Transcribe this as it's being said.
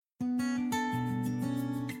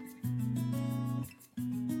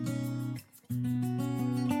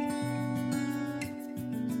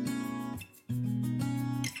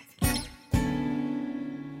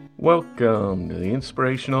Welcome to the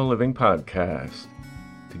Inspirational Living Podcast.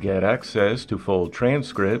 To get access to full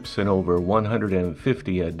transcripts and over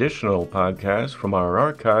 150 additional podcasts from our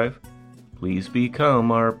archive, please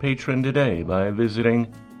become our patron today by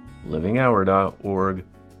visiting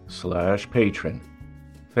livinghour.org/patron.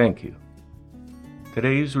 Thank you.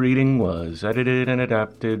 Today's reading was edited and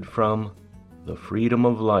adapted from The Freedom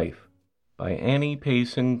of Life by Annie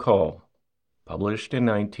Payson Call, published in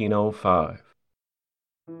 1905.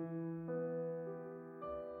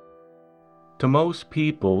 To most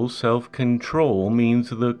people, self-control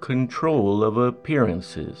means the control of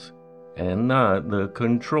appearances, and not the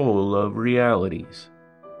control of realities.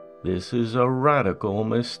 This is a radical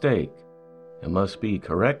mistake, and must be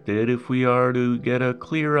corrected if we are to get a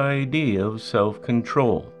clear idea of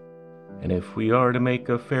self-control, and if we are to make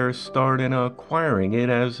a fair start in acquiring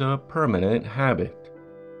it as a permanent habit.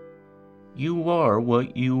 You are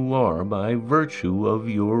what you are by virtue of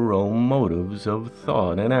your own motives of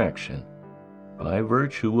thought and action, by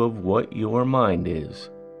virtue of what your mind is,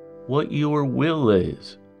 what your will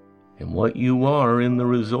is, and what you are in the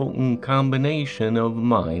resultant combination of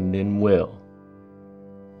mind and will.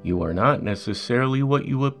 You are not necessarily what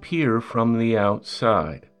you appear from the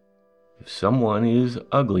outside. If someone is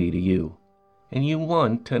ugly to you, and you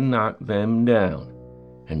want to knock them down,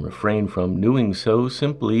 and refrain from doing so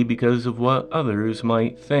simply because of what others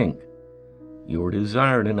might think, your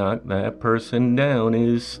desire to knock that person down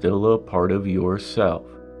is still a part of yourself,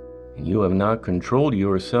 and you have not controlled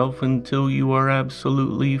yourself until you are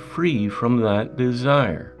absolutely free from that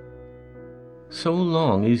desire. So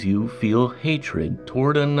long as you feel hatred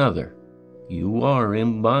toward another, you are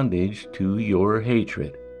in bondage to your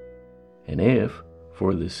hatred. And if,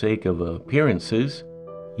 for the sake of appearances,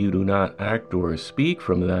 you do not act or speak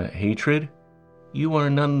from that hatred, you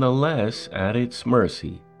are nonetheless at its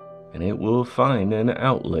mercy, and it will find an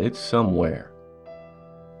outlet somewhere.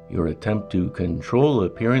 Your attempt to control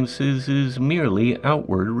appearances is merely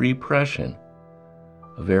outward repression.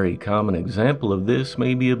 A very common example of this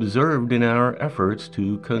may be observed in our efforts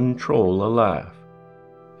to control a laugh.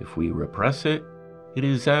 If we repress it, it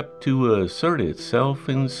is apt to assert itself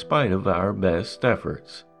in spite of our best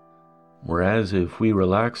efforts. Whereas if we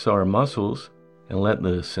relax our muscles and let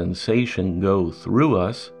the sensation go through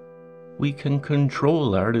us, we can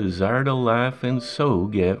control our desire to laugh and so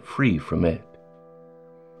get free from it.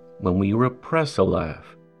 When we repress a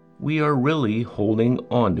laugh, we are really holding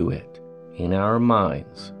on to it in our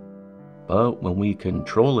minds. But when we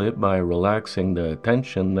control it by relaxing the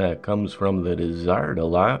tension that comes from the desire to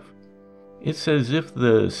laugh, it's as if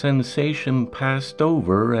the sensation passed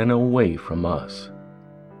over and away from us.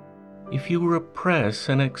 If you repress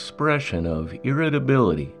an expression of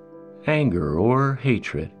irritability, anger, or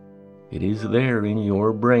hatred, it is there in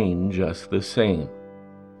your brain just the same,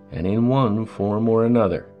 and in one form or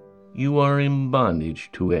another, you are in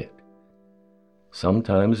bondage to it.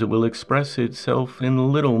 Sometimes it will express itself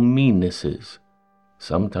in little meannesses.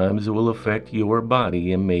 Sometimes it will affect your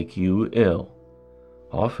body and make you ill.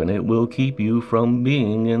 Often it will keep you from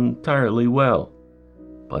being entirely well.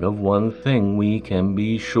 But of one thing we can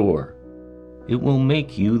be sure: it will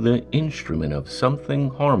make you the instrument of something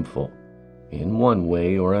harmful in one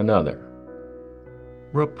way or another.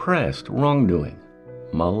 Repressed wrongdoing,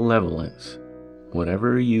 malevolence,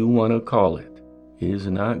 whatever you want to call it, is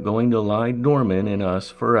not going to lie dormant in us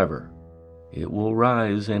forever. It will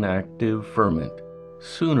rise in active ferment,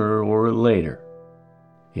 sooner or later.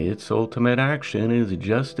 Its ultimate action is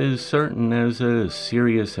just as certain as a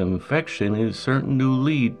serious infection is certain to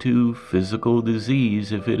lead to physical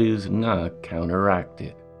disease if it is not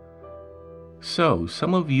counteracted. So,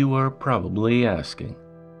 some of you are probably asking,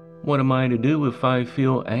 what am I to do if I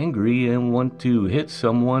feel angry and want to hit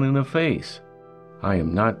someone in the face? I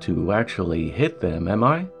am not to actually hit them, am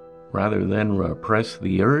I, rather than repress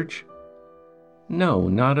the urge? No,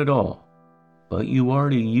 not at all. But you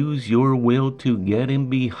are to use your will to get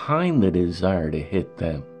in behind the desire to hit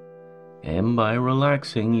them, and by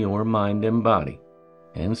relaxing your mind and body,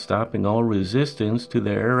 and stopping all resistance to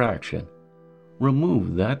their action,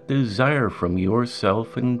 remove that desire from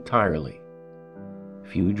yourself entirely.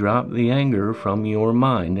 If you drop the anger from your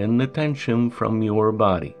mind and the tension from your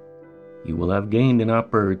body, you will have gained an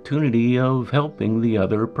opportunity of helping the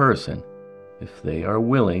other person, if they are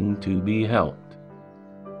willing to be helped.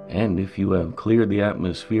 And if you have cleared the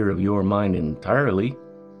atmosphere of your mind entirely,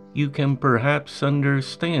 you can perhaps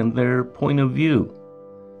understand their point of view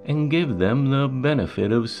and give them the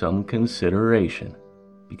benefit of some consideration,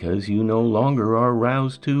 because you no longer are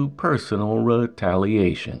roused to personal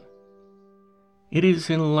retaliation. It is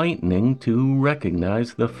enlightening to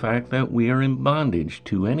recognize the fact that we are in bondage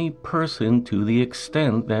to any person to the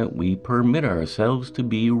extent that we permit ourselves to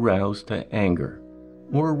be roused to anger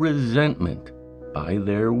or resentment by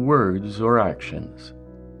their words or actions.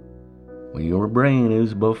 When your brain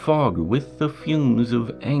is befogged with the fumes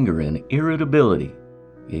of anger and irritability,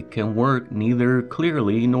 it can work neither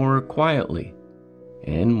clearly nor quietly,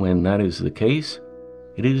 and when that is the case,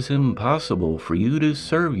 it is impossible for you to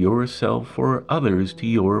serve yourself or others to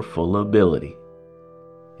your full ability.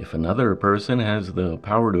 If another person has the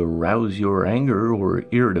power to rouse your anger or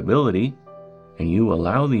irritability, and you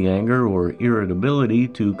allow the anger or irritability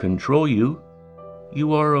to control you,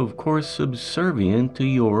 you are of course subservient to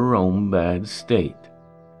your own bad state,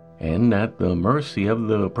 and at the mercy of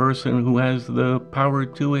the person who has the power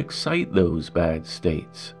to excite those bad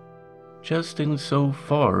states, just in so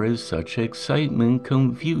far as such excitement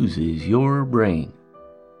confuses your brain.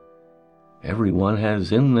 Everyone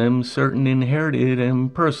has in them certain inherited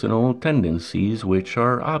and personal tendencies which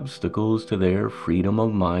are obstacles to their freedom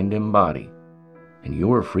of mind and body, and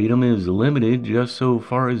your freedom is limited just so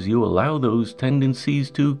far as you allow those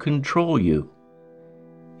tendencies to control you.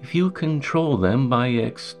 If you control them by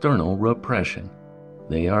external repression,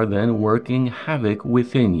 they are then working havoc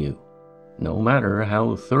within you, no matter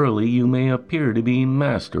how thoroughly you may appear to be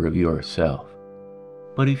master of yourself.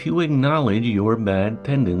 But if you acknowledge your bad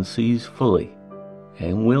tendencies fully,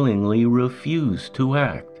 and willingly refuse to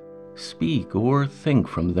act, speak, or think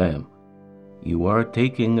from them, you are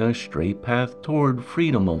taking a straight path toward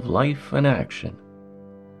freedom of life and action.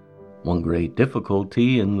 One great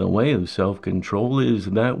difficulty in the way of self-control is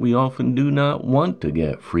that we often do not want to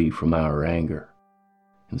get free from our anger.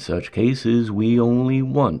 In such cases, we only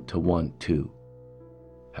want to.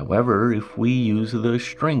 However, if we use the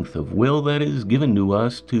strength of will that is given to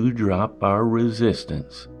us to drop our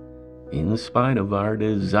resistance, in spite of our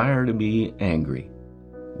desire to be angry,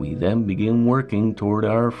 we then begin working toward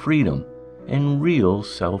our freedom and real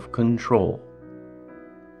self-control.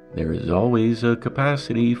 There is always a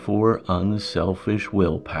capacity for unselfish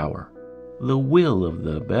willpower, the will of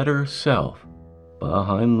the better self,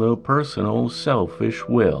 behind the personal selfish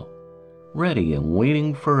will, ready and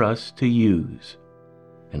waiting for us to use.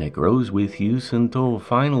 And it grows with use until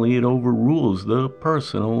finally it overrules the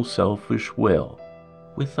personal selfish will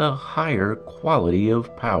with a higher quality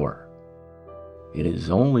of power. It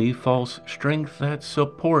is only false strength that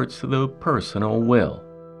supports the personal will,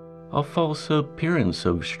 a false appearance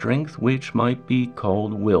of strength which might be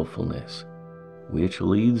called willfulness, which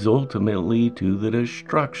leads ultimately to the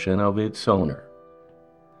destruction of its owner.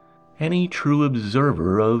 Any true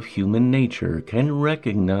observer of human nature can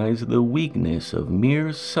recognize the weakness of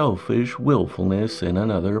mere selfish willfulness in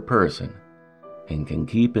another person, and can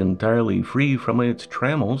keep entirely free from its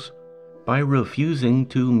trammels by refusing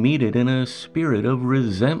to meet it in a spirit of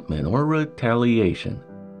resentment or retaliation.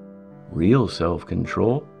 Real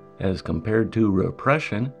self-control, as compared to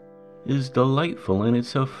repression, is delightful in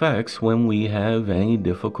its effects when we have any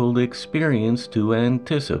difficult experience to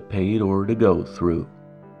anticipate or to go through.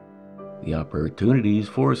 The opportunities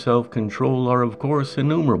for self-control are of course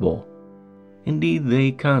innumerable. Indeed,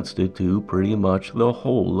 they constitute pretty much the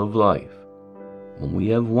whole of life. When we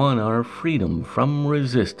have won our freedom from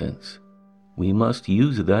resistance, we must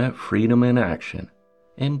use that freedom in action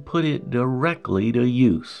and put it directly to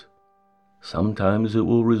use. Sometimes it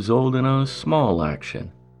will result in a small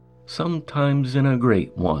action, sometimes in a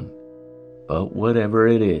great one. But whatever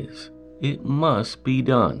it is, it must be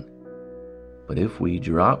done. But if we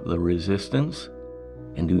drop the resistance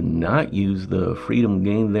and do not use the freedom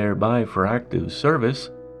gained thereby for active service,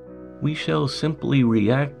 we shall simply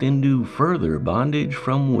react into further bondage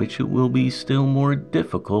from which it will be still more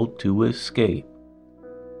difficult to escape.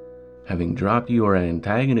 Having dropped your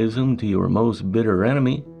antagonism to your most bitter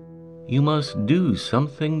enemy, you must do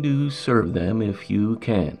something to serve them if you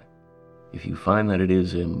can. If you find that it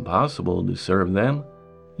is impossible to serve them,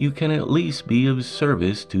 you can at least be of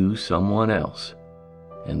service to someone else.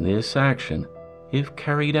 And this action, if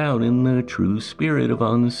carried out in the true spirit of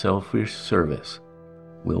unselfish service,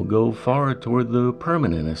 will go far toward the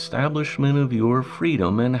permanent establishment of your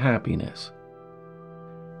freedom and happiness.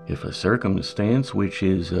 If a circumstance which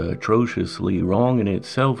is atrociously wrong in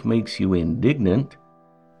itself makes you indignant,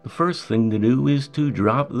 the first thing to do is to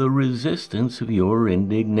drop the resistance of your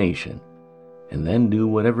indignation, and then do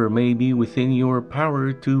whatever may be within your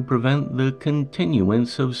power to prevent the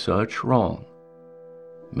continuance of such wrong.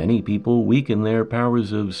 Many people weaken their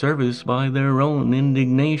powers of service by their own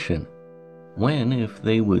indignation, when, if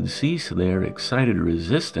they would cease their excited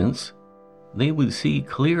resistance, they would see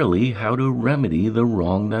clearly how to remedy the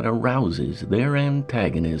wrong that arouses their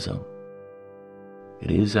antagonism.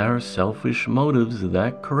 It is our selfish motives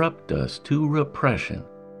that corrupt us to repression,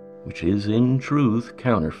 which is in truth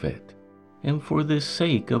counterfeit, and for the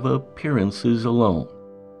sake of appearances alone.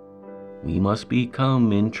 We must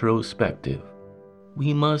become introspective.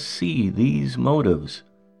 We must see these motives,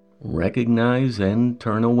 recognize and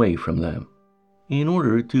turn away from them, in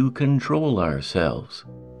order to control ourselves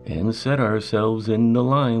and set ourselves in the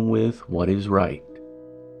line with what is right.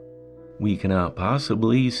 We cannot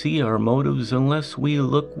possibly see our motives unless we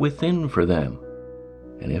look within for them.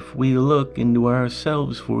 And if we look into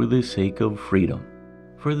ourselves for the sake of freedom,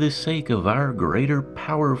 for the sake of our greater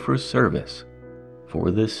power for service,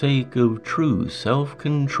 for the sake of true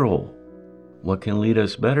self-control, what can lead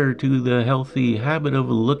us better to the healthy habit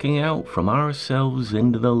of looking out from ourselves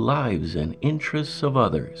into the lives and interests of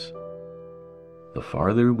others? The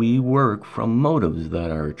farther we work from motives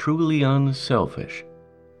that are truly unselfish,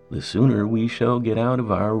 the sooner we shall get out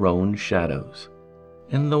of our own shadows,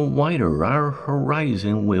 and the wider our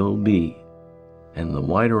horizon will be. And the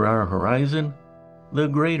wider our horizon, the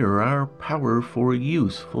greater our power for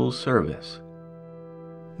useful service.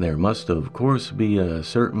 There must of course be a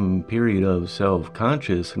certain period of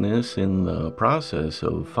self-consciousness in the process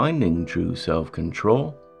of finding true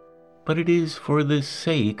self-control, but it is for the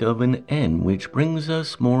sake of an end which brings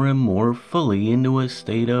us more and more fully into a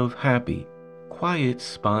state of happy, quiet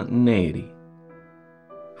spontaneity.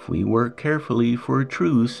 If we work carefully for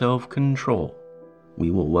true self-control, we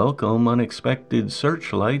will welcome unexpected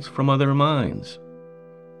searchlights from other minds.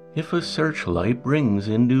 If a searchlight brings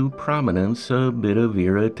into prominence a bit of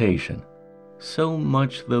irritation, so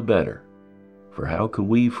much the better, for how could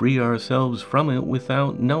we free ourselves from it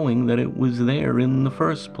without knowing that it was there in the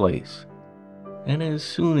first place? And as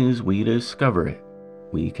soon as we discover it,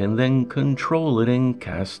 we can then control it and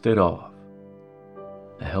cast it off.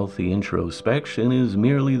 A healthy introspection is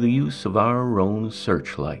merely the use of our own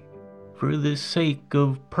searchlight for the sake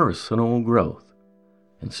of personal growth.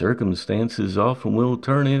 And circumstances often will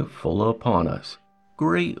turn it full upon us,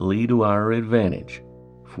 greatly to our advantage,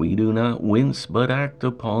 if we do not wince but act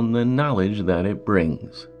upon the knowledge that it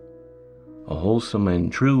brings. A wholesome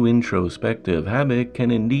and true introspective habit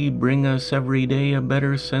can indeed bring us every day a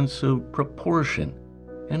better sense of proportion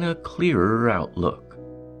and a clearer outlook.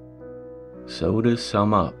 So to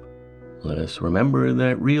sum up, let us remember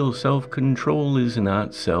that real self-control is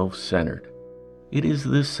not self-centered. It is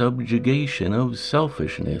the subjugation of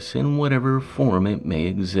selfishness in whatever form it may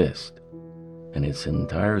exist, and its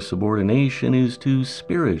entire subordination is to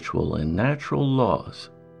spiritual and natural laws.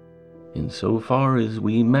 Insofar as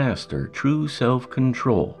we master true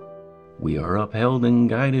self-control, we are upheld and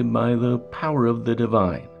guided by the power of the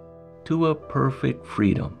divine to a perfect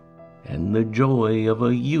freedom and the joy of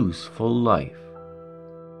a useful life.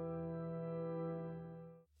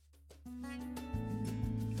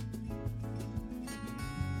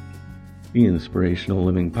 The Inspirational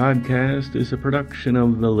Living Podcast is a production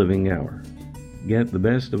of The Living Hour. Get the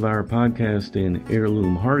best of our podcast in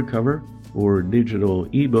heirloom hardcover or digital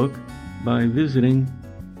ebook by visiting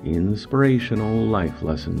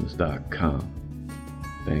inspirationallifelessons.com.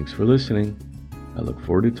 Thanks for listening. I look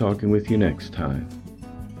forward to talking with you next time.